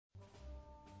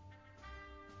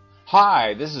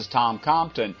Hi, this is Tom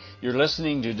Compton. You're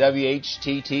listening to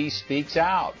WHTT Speaks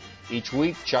Out. Each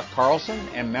week, Chuck Carlson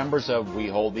and members of We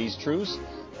Hold These Truths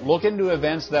look into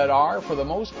events that are, for the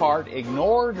most part,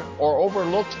 ignored or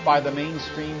overlooked by the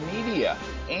mainstream media.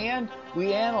 And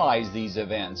we analyze these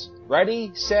events.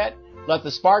 Ready, set, let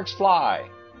the sparks fly.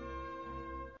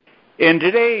 In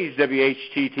today's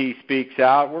WHTT Speaks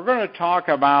Out, we're going to talk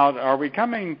about, are we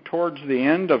coming towards the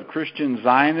end of Christian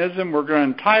Zionism? We're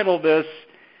going to entitle this,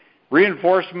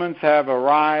 Reinforcements Have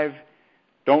Arrived,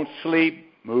 Don't Sleep,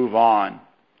 Move On.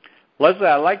 Leslie,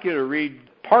 I'd like you to read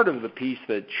part of the piece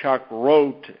that Chuck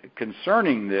wrote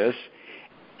concerning this.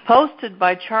 Posted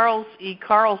by Charles E.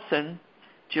 Carlson,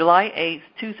 July 8,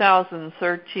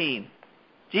 2013.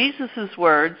 Jesus'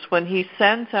 words when he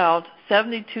sent out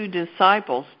 72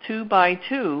 disciples, 2 by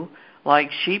 2,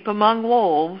 like sheep among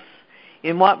wolves,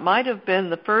 in what might have been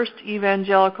the first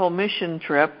evangelical mission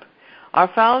trip,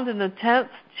 are found in the 10th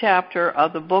chapter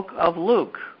of the book of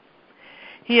Luke.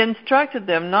 He instructed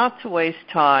them not to waste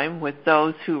time with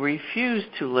those who refused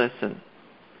to listen.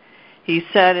 He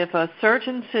said if a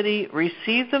certain city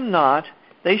received them not,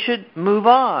 they should move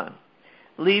on,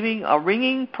 leaving a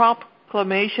ringing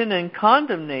proclamation and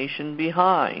condemnation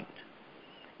behind.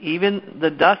 Even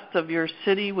the dust of your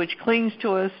city which clings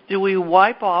to us do we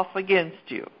wipe off against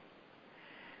you.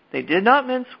 They did not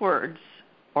mince words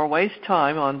or waste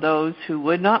time on those who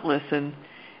would not listen,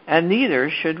 and neither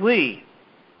should we.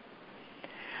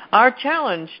 Our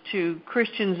challenge to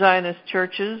Christian Zionist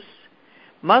churches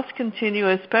must continue,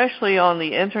 especially on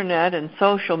the internet and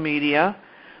social media,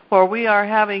 where we are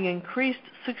having increased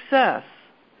success.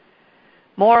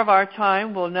 More of our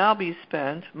time will now be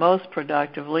spent, most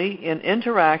productively, in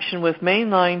interaction with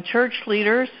mainline church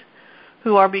leaders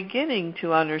who are beginning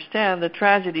to understand the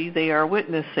tragedy they are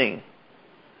witnessing.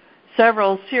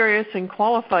 Several serious and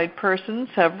qualified persons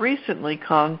have recently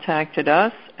contacted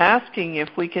us asking if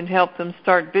we can help them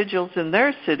start vigils in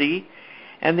their city,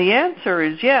 and the answer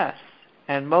is yes,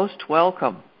 and most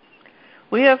welcome.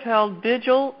 We have held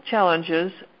vigil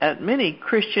challenges at many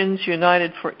Christians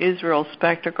United for Israel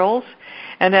spectacles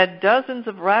and at dozens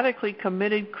of radically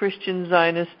committed Christian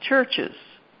Zionist churches.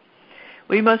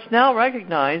 We must now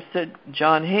recognize that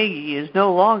John Hagee is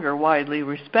no longer widely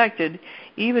respected,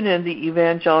 even in the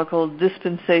evangelical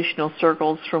dispensational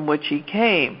circles from which he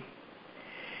came.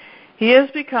 He has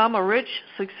become a rich,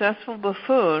 successful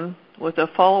buffoon with a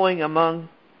following among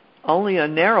only a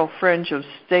narrow fringe of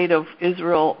State of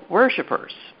Israel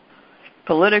worshippers.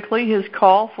 Politically, his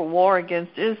call for war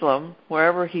against Islam,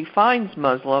 wherever he finds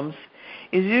Muslims,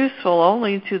 is useful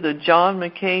only to the John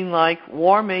McCain-like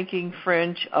war-making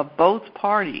fringe of both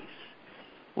parties.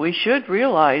 We should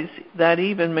realize that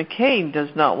even McCain does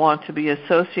not want to be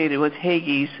associated with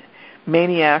Hagee's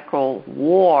maniacal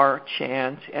war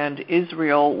chant and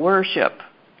Israel worship.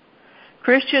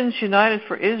 Christians United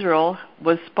for Israel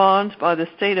was spawned by the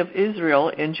State of Israel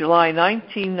in July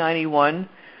 1991,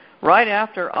 right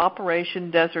after Operation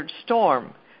Desert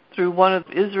Storm, through one of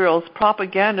Israel's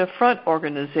propaganda front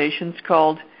organizations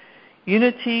called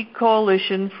Unity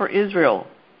Coalition for Israel,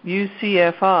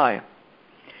 UCFI.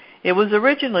 It was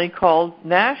originally called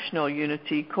National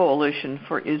Unity Coalition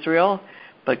for Israel,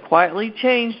 but quietly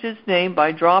changed its name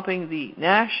by dropping the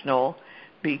national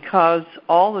because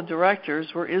all the directors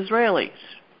were Israelis.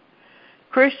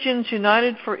 Christians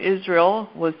United for Israel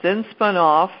was then spun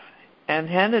off and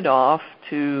handed off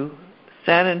to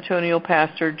San Antonio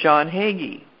pastor John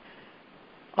Hagee.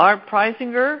 Art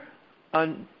Preisinger,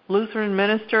 a Lutheran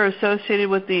minister associated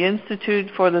with the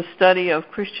Institute for the Study of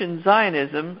Christian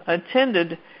Zionism,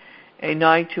 attended a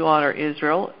night to honor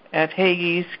Israel at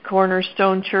Hagee's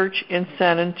Cornerstone Church in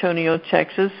San Antonio,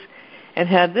 Texas, and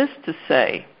had this to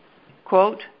say,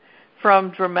 quote,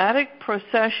 from dramatic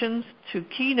processions to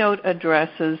keynote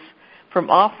addresses, from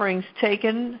offerings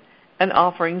taken and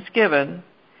offerings given,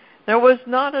 there was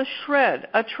not a shred,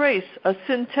 a trace, a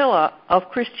scintilla of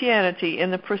Christianity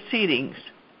in the proceedings.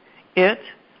 It,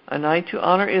 a night to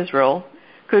honor Israel,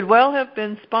 could well have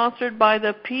been sponsored by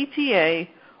the PTA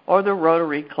or the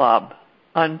Rotary Club,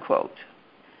 unquote.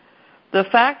 The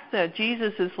fact that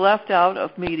Jesus is left out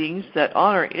of meetings that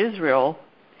honor Israel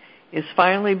is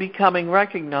finally becoming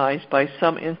recognized by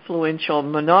some influential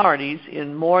minorities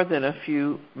in more than a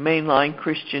few mainline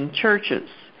Christian churches,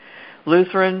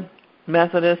 Lutheran,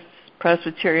 Methodists,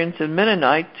 Presbyterians, and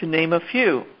Mennonite, to name a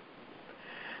few.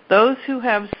 Those who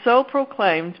have so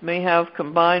proclaimed may have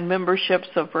combined memberships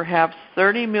of perhaps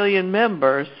 30 million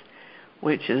members,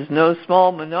 which is no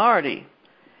small minority.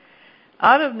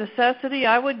 Out of necessity,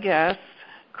 I would guess,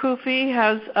 CUFI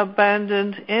has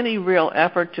abandoned any real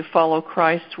effort to follow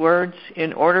Christ's words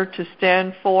in order to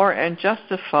stand for and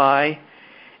justify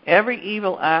every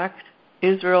evil act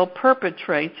Israel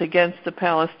perpetrates against the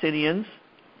Palestinians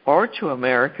or to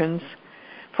Americans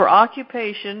for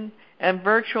occupation and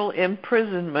virtual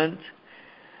imprisonment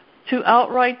to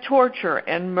outright torture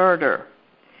and murder.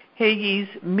 Hagee's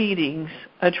meetings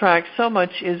attract so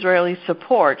much Israeli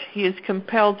support, he is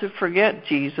compelled to forget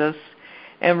Jesus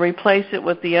and replace it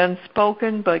with the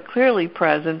unspoken but clearly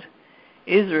present,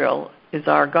 Israel is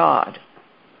our God.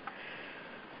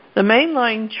 The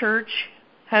mainline church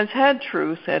has had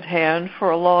truth at hand for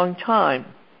a long time.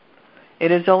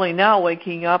 It is only now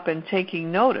waking up and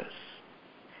taking notice.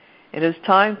 It is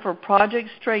time for Project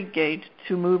Straightgate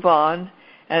to move on,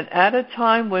 and at a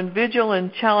time when Vigil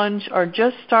and Challenge are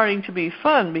just starting to be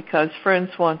fun because friends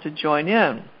want to join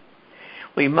in.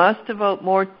 We must devote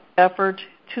more effort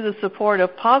to the support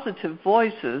of positive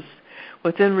voices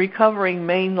within recovering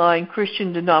mainline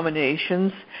Christian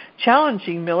denominations,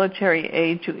 challenging military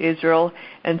aid to Israel,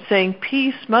 and saying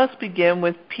peace must begin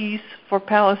with peace for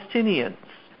Palestinians.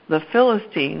 The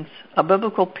Philistines, a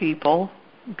biblical people,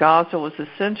 Gaza was the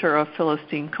center of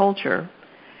Philistine culture,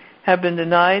 have been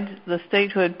denied the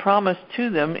statehood promised to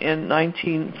them in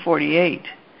 1948.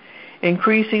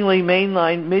 Increasingly,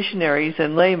 mainline missionaries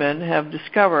and laymen have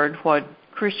discovered what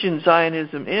Christian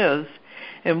Zionism is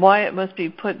and why it must be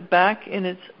put back in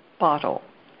its bottle.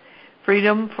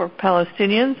 Freedom for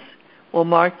Palestinians will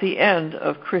mark the end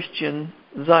of Christian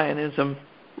Zionism.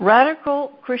 Radical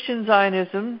Christian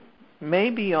Zionism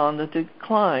may be on the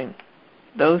decline.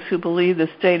 Those who believe the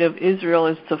state of Israel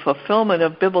is the fulfillment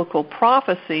of biblical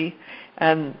prophecy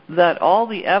and that all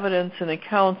the evidence and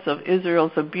accounts of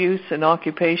Israel's abuse and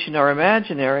occupation are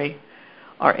imaginary,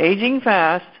 are aging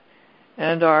fast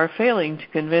and are failing to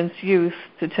convince youth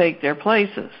to take their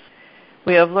places.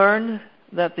 We have learned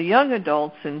that the young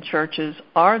adults in churches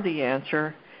are the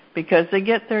answer because they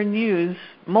get their news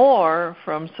more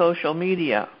from social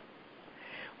media.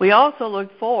 We also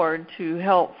look forward to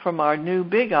help from our new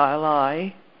big ally,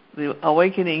 the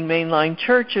awakening mainline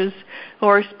churches, who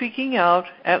are speaking out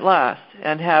at last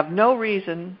and have no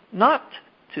reason not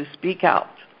to speak out.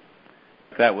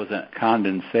 That was a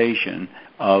condensation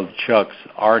of Chuck's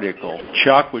article.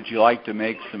 Chuck, would you like to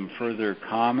make some further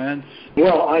comments?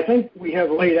 Well, I think we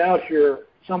have laid out here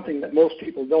something that most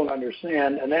people don't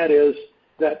understand, and that is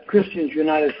that Christians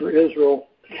United for Israel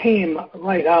came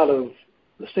right out of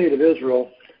the state of Israel.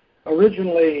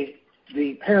 Originally,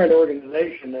 the parent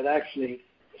organization that actually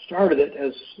started it,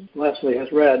 as Leslie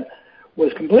has read,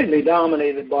 was completely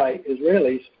dominated by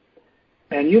Israelis,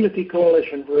 and Unity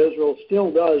Coalition for Israel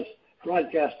still does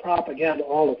broadcast propaganda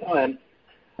all the time.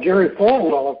 Jerry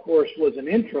Falwell, of course, was an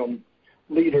interim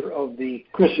leader of the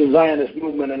Christian Zionist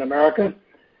movement in America,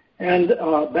 and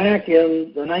back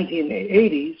in the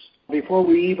 1980s, before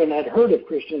we even had heard of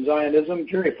Christian Zionism,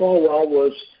 Jerry Falwell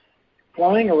was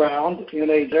flying around in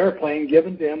an airplane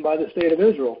given to him by the State of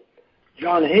Israel.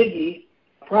 John Hagee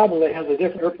probably has a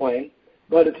different airplane,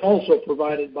 but it's also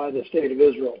provided by the State of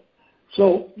Israel.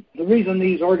 So the reason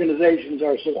these organizations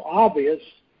are so obvious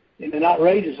and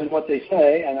outrageous in what they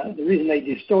say, and the reason they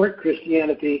distort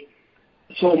Christianity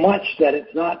so much that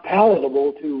it's not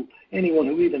palatable to anyone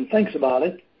who even thinks about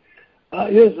it,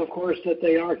 is, of course, that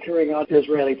they are carrying out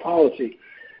Israeli policy.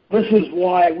 This is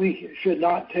why we should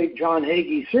not take John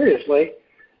Hagee seriously,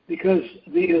 because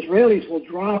the Israelis will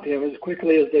drop him as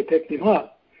quickly as they picked him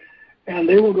up. And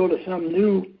they will go to some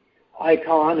new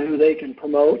icon who they can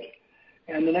promote,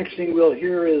 and the next thing we'll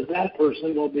hear is that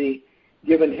person will be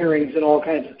given hearings in all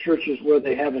kinds of churches where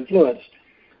they have influence.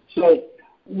 So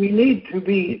we need to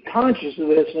be conscious of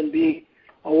this and be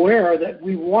aware that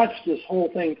we watched this whole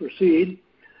thing proceed,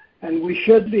 and we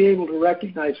should be able to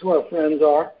recognize who our friends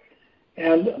are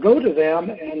and go to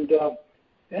them, and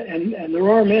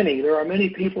there are many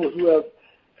people who have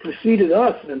preceded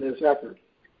us in this effort.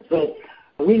 So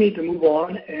we need to move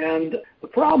on, and the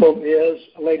problem is,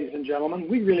 ladies and gentlemen,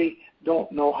 we really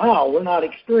don't know how. We're not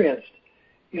experienced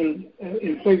in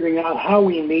figuring out how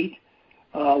we meet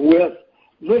with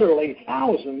literally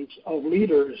thousands of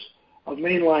leaders of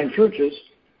mainline churches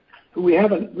who we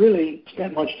haven't really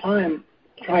spent much time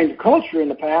trying to culture in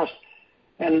the past,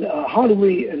 and how do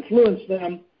we influence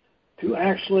them to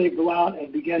actually go out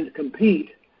and begin to compete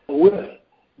with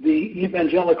the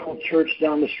evangelical church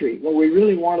down the street. What we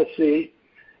really want to see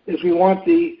is we want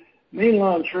the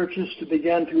mainline churches to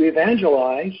begin to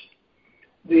evangelize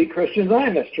the Christian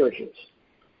Zionist churches.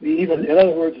 In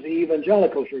other words, the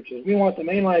evangelical churches. We want the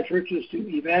mainline churches to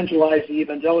evangelize the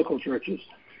evangelical churches.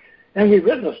 And we've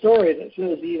written a story that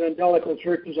says the evangelical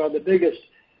churches are the biggest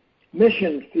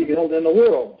mission field in the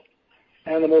world,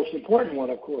 and the most important one,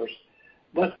 of course.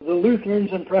 But the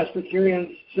Lutherans and Presbyterians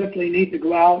simply need to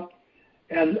go out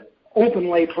and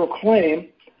openly proclaim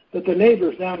that the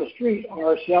neighbors down the street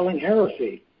are selling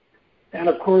heresy. And,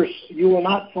 of course, you will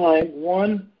not find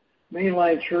one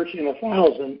mainline church in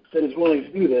 1,000 that is willing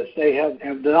to do this. They have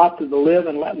adopted the live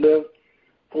and let live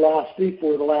philosophy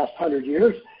for the last 100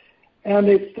 years, and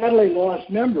they've steadily lost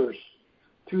members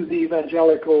to the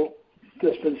evangelical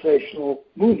dispensational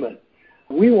movement.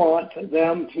 We want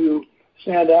them to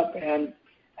stand up and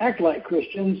act like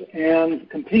Christians and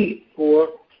compete for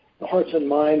the hearts and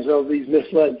minds of these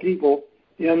misled people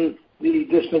in the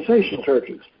dispensational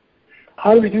churches.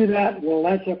 How do we do that? Well,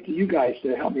 that's up to you guys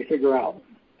to help me figure out.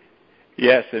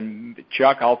 Yes, and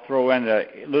Chuck, I'll throw in a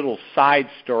little side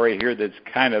story here that's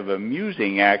kind of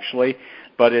amusing, actually,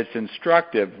 but it's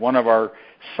instructive. One of our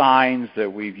signs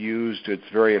that we've used, it's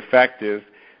very effective,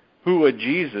 "Who a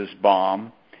Jesus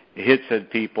bomb," hits at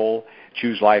people,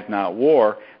 choose life, not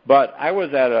war. But I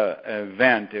was at an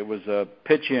event. It was a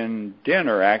pitch-in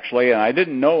dinner, actually, and I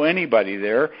didn't know anybody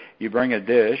there. You bring a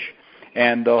dish,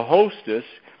 and the hostess,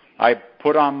 I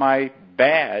put on my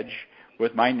badge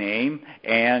with my name,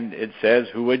 and it says,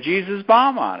 "Who a Jesus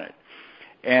bomb" on it.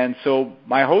 And so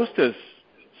my hostess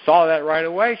saw that right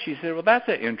away. She said, "Well, that's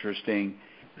an interesting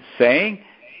saying."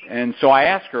 And so I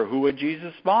asked her, "Who a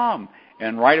Jesus bomb?"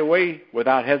 And right away,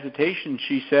 without hesitation,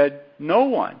 she said, "No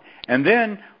one." And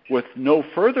then, with no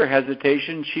further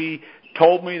hesitation, she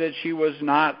told me that she was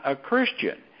not a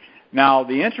Christian. Now,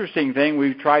 the interesting thing,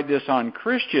 we've tried this on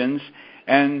Christians,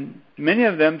 and many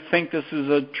of them think this is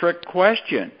a trick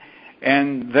question,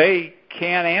 and they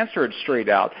can't answer it straight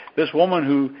out. This woman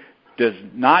who does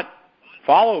not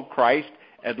follow Christ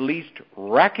at least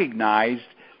recognized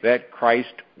that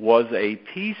Christ was a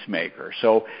peacemaker.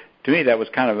 So to me, that was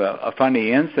kind of a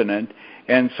funny incident.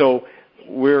 And so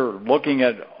we're looking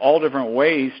at all different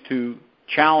ways to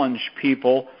challenge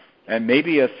people, and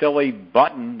maybe a silly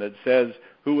button that says,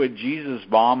 "Who a Jesus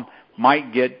bomb,"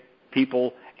 might get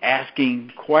people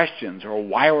asking questions, or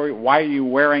why are you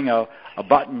wearing a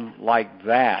button like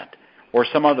that, or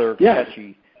some other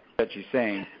catchy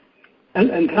saying.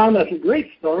 And Tom, that's a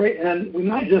great story, and we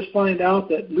might just find out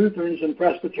that Lutherans and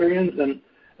Presbyterians and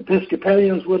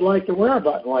Episcopalians would like to wear a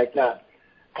button like that.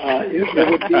 It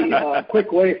would be a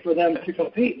quick way for them to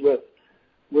compete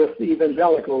with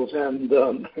evangelicals and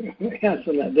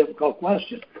answer that difficult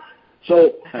question.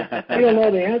 So we don't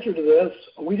know the answer to this.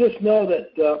 We just know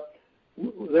that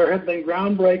there have been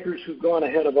groundbreakers who've gone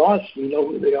ahead of us. We know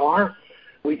who they are.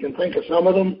 We can think of some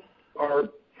of them. Our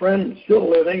friend still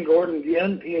living, Gordon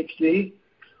Ginn, Ph.D.,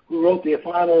 who wrote The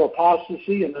Final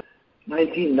Apostasy in the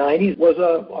 1990s, was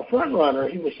a front runner.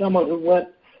 He was someone who went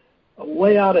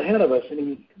way out ahead of us, and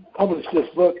he published this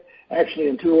book actually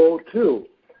in 2002.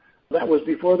 That was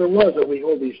before there was a We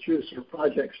Hold These Truths or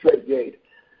Project Straight Gate.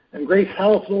 And Grace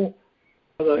Halsell,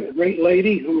 the great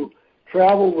lady who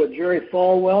traveled with Jerry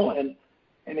Falwell and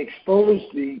exposed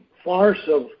the farce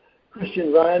of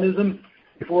Christian Zionism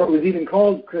before it was even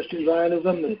called Christian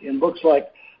Zionism in books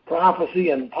like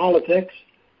Prophecy and Politics,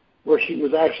 where she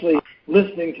was actually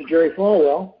listening to Jerry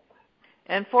Falwell.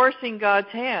 And Forcing God's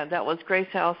Hand, that was Grace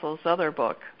Halsell's other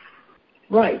book.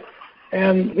 Right.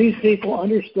 And these people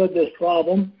understood this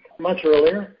problem much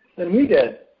earlier than we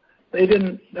did. They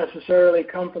didn't necessarily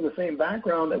come from the same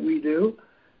background that we do,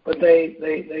 but they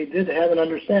did have an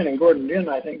understanding. Gordon Ginn,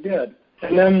 I think, did.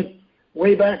 And then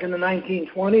way back in the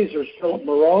 1920s, there's Philip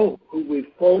Moreau, who we've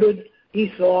quoted.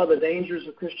 He saw the dangers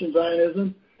of Christian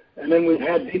Zionism. And then we've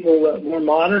had people, more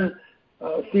modern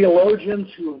theologians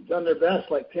who have done their best,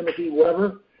 like Timothy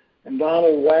Weber and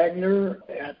Donald Wagner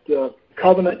at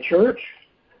Covenant Church,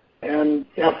 and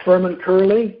F. Furman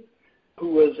Curley, who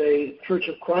was a Church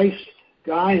of Christ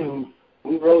guy who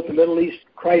wrote The Middle East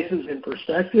Crisis in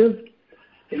Perspective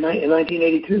in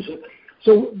 1982.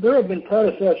 So there have been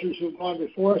predecessors who have gone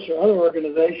before us or other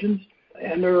organizations,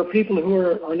 and there are people who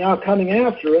are now coming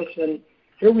after us. And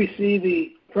here we see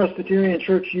the Presbyterian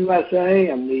Church USA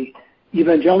and the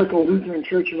Evangelical Lutheran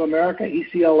Church of America,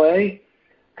 ECLA,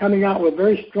 coming out with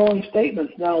very strong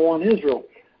statements now on Israel,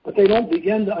 but they don't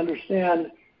begin to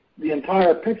understand the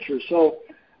entire picture. So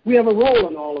we have a role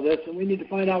in all of this, and we need to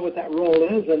find out what that role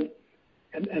is,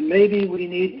 and maybe we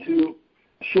need to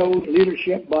show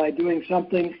leadership by doing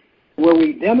something where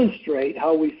we demonstrate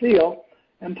how we feel,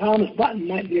 and Thomas Button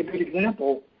might be a good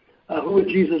example. Who a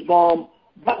Jesus Bomb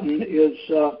button is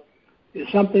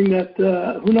something that,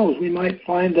 who knows, we might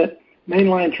find that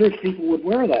mainline church people would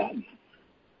wear that.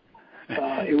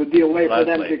 It would be a way for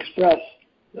them to express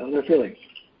their feelings.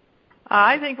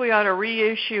 I think we ought to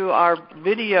reissue our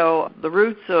video, The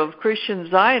Roots of Christian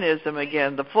Zionism,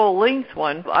 again, the full-length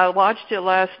one. I watched it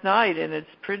last night, and it's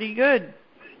pretty good.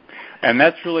 And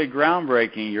that's really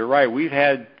groundbreaking. You're right. We've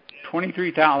had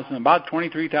about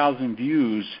 23,000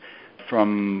 views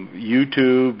from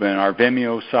YouTube and our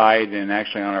Vimeo site and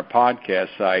actually on our podcast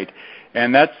site.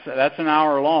 And that's an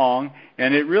hour long,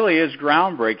 and it really is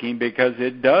groundbreaking because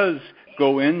it does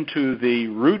go into the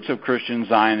roots of Christian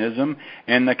Zionism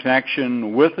and the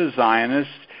connection with the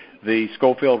Zionists, the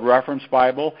Scofield Reference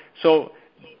Bible. So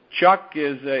Chuck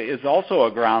is also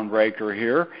a groundbreaker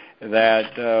here,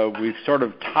 that we've sort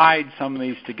of tied some of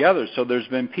these together. So there's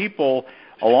been people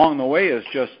along the way, as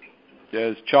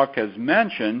Chuck has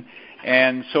mentioned,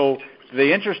 and so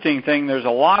the interesting thing, there's a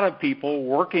lot of people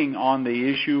working on the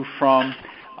issue from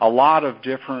a lot of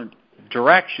different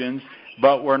directions,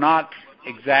 but we're not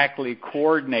exactly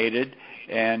coordinated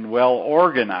and well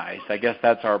organized. I guess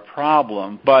that's our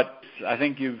problem. But I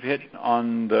think you've hit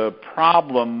on the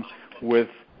problem with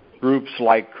groups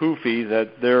like CUFI,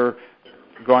 that they're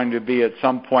going to be at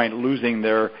some point losing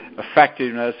their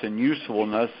effectiveness and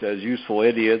usefulness as useful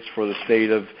idiots for the state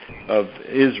of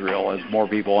Israel, as more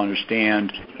people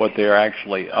understand what they're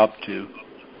actually up to.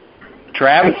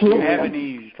 Travis, do you have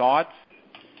any thoughts?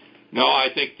 No, I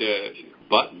think the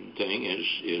button thing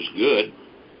is good.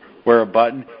 Wear a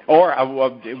button. Or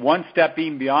one step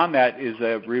even beyond that is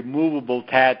a removable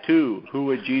tattoo. Who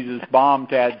would Jesus bomb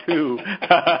tattoo?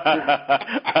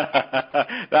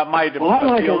 That might appeal I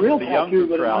like a real to the tattoo, younger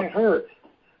but crowd. it might hurt.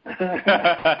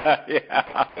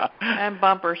 Yeah. And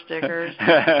bumper stickers.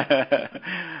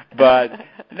 But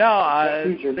no,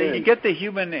 you get the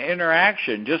human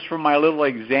interaction. Just from my little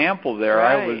example there,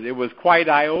 right. It was quite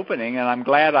eye-opening, and I'm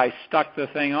glad I stuck the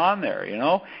thing on there. You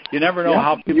know, you never know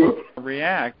how people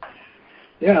react.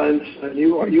 Yeah, and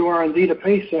you are indeed a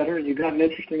pace setter, and you got an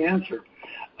interesting answer.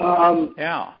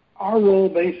 Yeah. Our role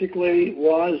basically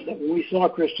was that when we saw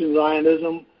Christian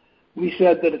Zionism, we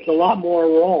said that it's a lot more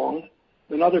wrong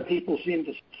than other people seem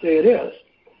to say it is,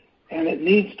 and it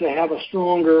needs to have a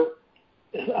stronger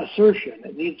assertion.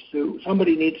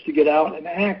 Somebody needs to get out and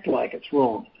act like it's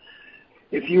wrong.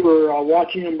 If you were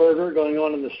watching a murder going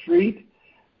on in the street,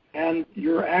 and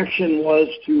your action was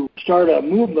to start a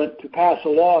movement to pass a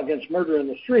law against murder in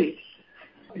the streets,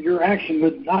 your action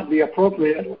would not be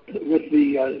appropriate with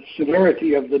the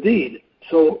severity of the deed.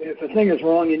 So if a thing is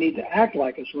wrong, you need to act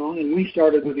like it's wrong, and we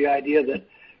started with the idea that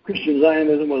Christian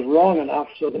Zionism was wrong enough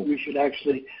so that we should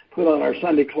actually put on our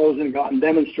Sunday clothes and go out and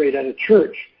demonstrate at a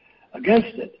church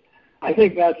against it. I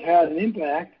think that's had an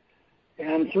impact,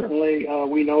 and certainly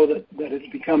we know that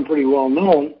it's become pretty well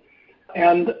known.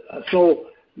 And so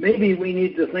maybe we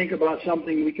need to think about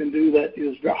something we can do that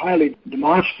is highly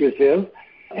demonstrative,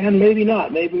 and maybe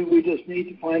not. Maybe we just need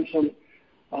to find some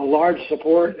large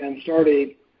support and start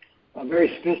a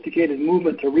very sophisticated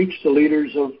movement to reach the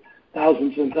leaders of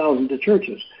thousands and thousands of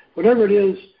churches. Whatever it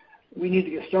is, we need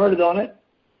to get started on it,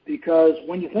 because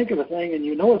when you think of a thing and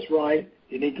you know it's right,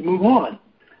 you need to move on.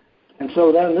 And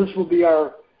so then this will be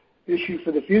our issue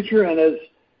for the future. And as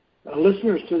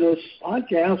listeners to this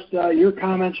podcast, your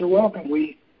comments are welcome.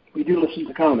 We do listen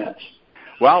to comments.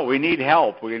 Well, we need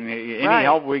help. Any right.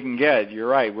 help we can get. You're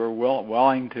right. We're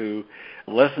willing to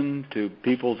listen to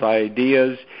people's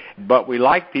ideas, but we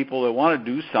like people that want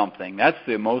to do something. That's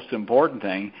the most important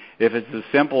thing. If it's as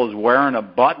simple as wearing a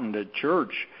button to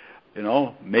church,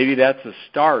 maybe that's a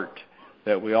start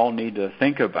that we all need to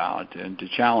think about and to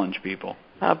challenge people.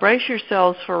 Brace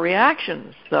yourselves for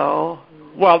reactions, though.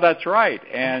 Well, that's right.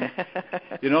 And,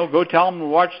 go tell them to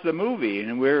watch the movie.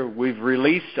 And we've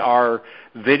released our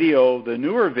video, the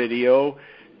newer video,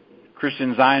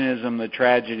 Christian Zionism, The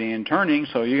Tragedy and Turning,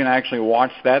 so you can actually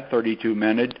watch that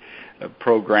 32-minute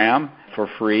program for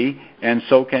free, and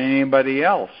so can anybody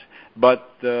else. But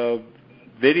the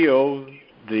video,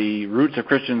 The Roots of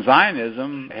Christian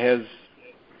Zionism, has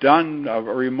done a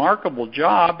remarkable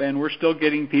job, and we're still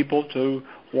getting people to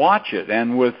watch it.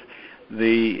 And with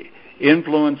the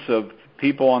influence of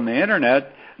people on the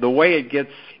Internet, the way it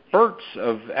gets spurts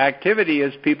of activity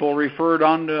is people refer it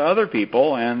on to other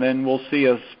people, and then we'll see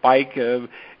a spike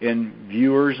in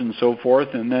viewers and so forth,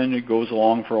 and then it goes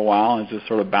along for a while and it's just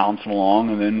sort of bouncing along,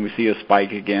 and then we see a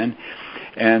spike again.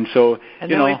 And so,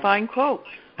 then we find quotes.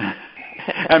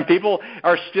 And people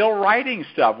are still writing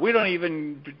stuff. We don't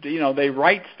even, they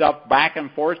write stuff back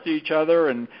and forth to each other,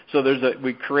 and so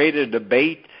we created a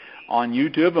debate on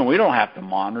YouTube, and we don't have to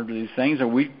monitor these things,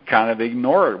 and we kind of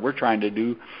ignore it. We're trying to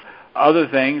do other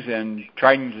things and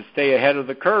trying to stay ahead of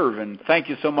the curve. And thank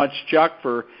you so much, Chuck,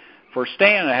 for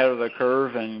staying ahead of the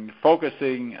curve and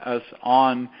focusing us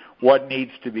on what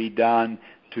needs to be done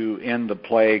to end the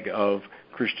plague of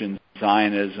Christian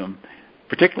Zionism,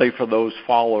 particularly for those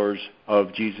followers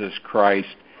of Jesus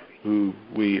Christ who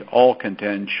we all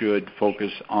contend should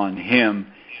focus on him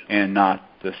and not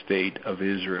the state of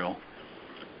Israel.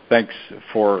 Thanks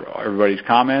for everybody's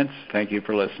comments. Thank you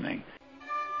for listening.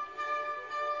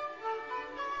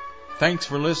 Thanks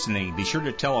for listening. Be sure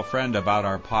to tell a friend about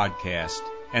our podcast.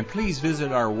 And please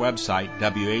visit our website,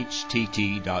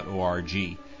 whtt.org.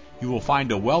 You will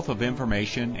find a wealth of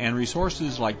information and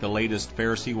resources like the latest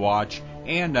Pharisee Watch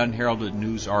and Unheralded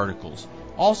News articles.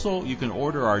 Also, you can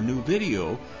order our new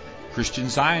video, Christian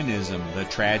Zionism, The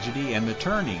Tragedy and the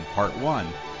Turning, Part 1.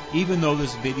 Even though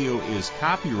this video is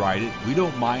copyrighted, we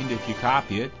don't mind if you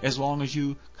copy it as long as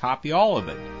you copy all of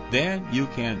it. Then you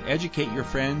can educate your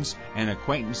friends and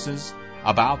acquaintances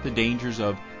about the dangers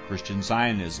of Christian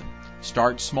Zionism.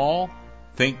 Start small,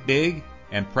 think big,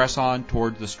 and press on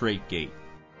toward the straight gate.